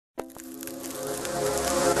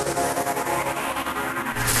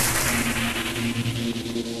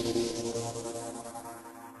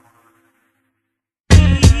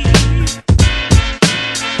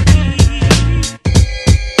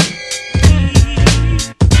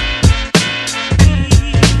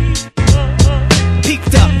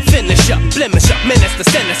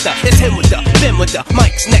master. It's him with the, Ben with the,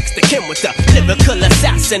 Mike's next to Kim with the lyrical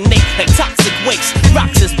assassinate like toxic waste.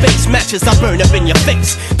 Rocks as base matches, I burn up in your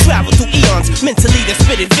face. Travel through eons, mentally they're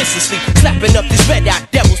spitting viciously, slapping up these red-eyed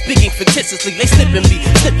devils, speaking fictitiously. They slipping me,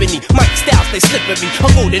 Mike Styles, they slipping me. A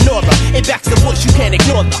golden aura, it backs the voice, you can't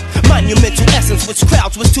ignore the monumental essence which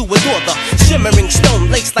crowds wish to adore. The shimmering stone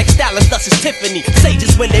laced like stylus, thus is Tiffany.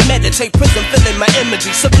 Sages when they meditate, prism filling my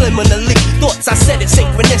imagery subliminally. Thoughts I said it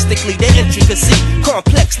synchronistically, their intricacy,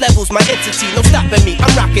 complex levels, my entity, no stopping me.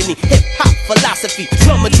 I'm rocking the hip-hop philosophy,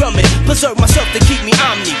 drumming, preserve myself to keep me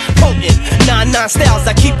omnipotent. 9-9 styles,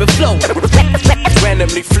 I keep it flowing.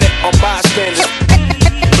 Randomly flip on bystanders,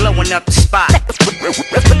 Blowing up the spot.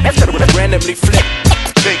 randomly flip.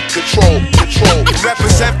 Take control,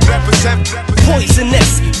 represent.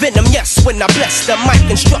 Poisonous, venom, yes, when I bless the mic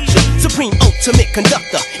and structure. Supreme ultimate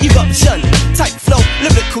conductor, eruption, type flow,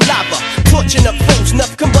 lyrical lava. Torching up foes,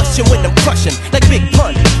 enough combustion when I'm crushing. Like Big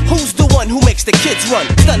Pun, who's the one who makes the kids run?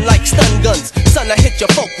 Stun like stun guns, son, I hit your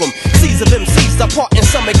fulcrum. Seas of MCs apart and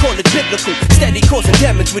some may call it biblical. Steady causing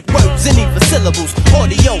damage with words and even syllables.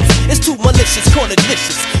 Audios, it's too malicious, call it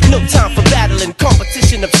vicious. No time for battling,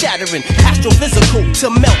 competition of shattering. Astrophysical, to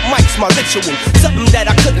melt mics, my ritual. Something that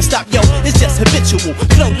I couldn't stop, yo, it's just habitual.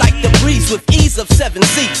 Flow like the breeze with ease of 7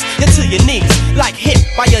 C's. You're to your knees, like hit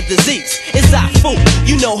by a disease. It's I fool,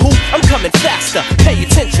 you know who? I'm coming faster. Pay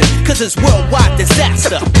attention, cause it's worldwide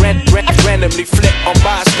disaster. Randomly flip on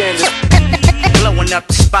bystanders, Blowing up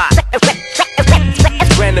the spot.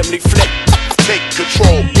 randomly flip. Take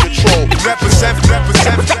control, represent.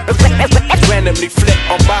 Randomly flip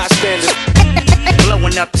on bystanders,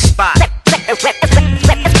 Blowing up the spot.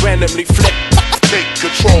 randomly flip. Take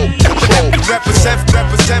control, represent.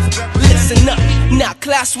 Listen up, now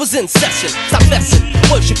class was in session. Stop messing,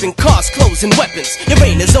 worshipping cars, clothes, and weapons. Your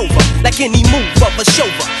reign is over, like any move of a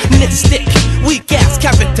chauvinistic, weak ass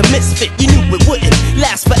character misfit. You knew it wouldn't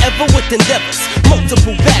last forever with endeavors.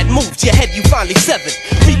 Multiple bad moves, your head you finally severed.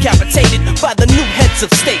 Recapitated by the new heads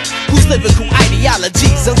of state, whose lyrical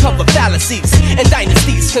ideologies uncover fallacies and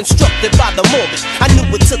dynasties constructed by the morbid. I knew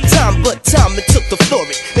it took time, but time it took to floor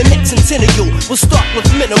it. The next centennial will start with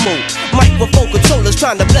minimal microphone controllers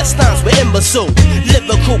trying to bless lines with imbecile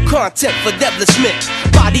lyrical content for devilish men.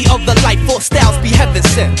 Body of the life force styles be heaven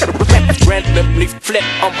sent. Randomly flip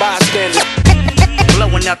on bystanders,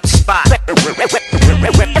 Blowing up the spot.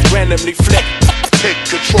 randomly flip. Take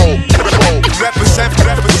control, represent.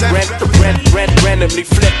 Randomly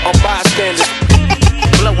flip on bystanders,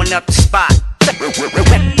 Blowing up the spot.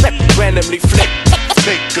 randomly flip.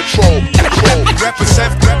 Take control,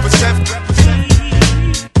 represent.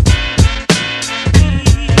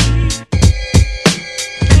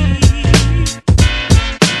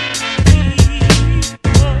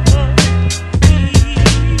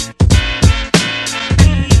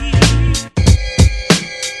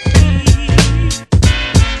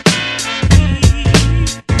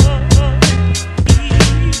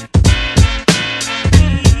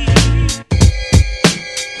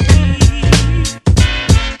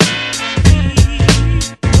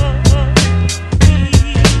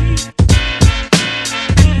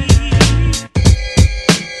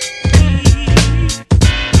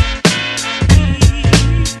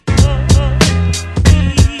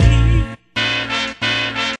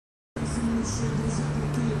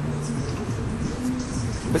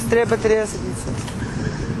 Быстрее батарея садится.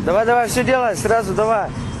 Давай, все делай, сразу давай.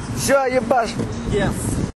 Все, ебашь. Yes.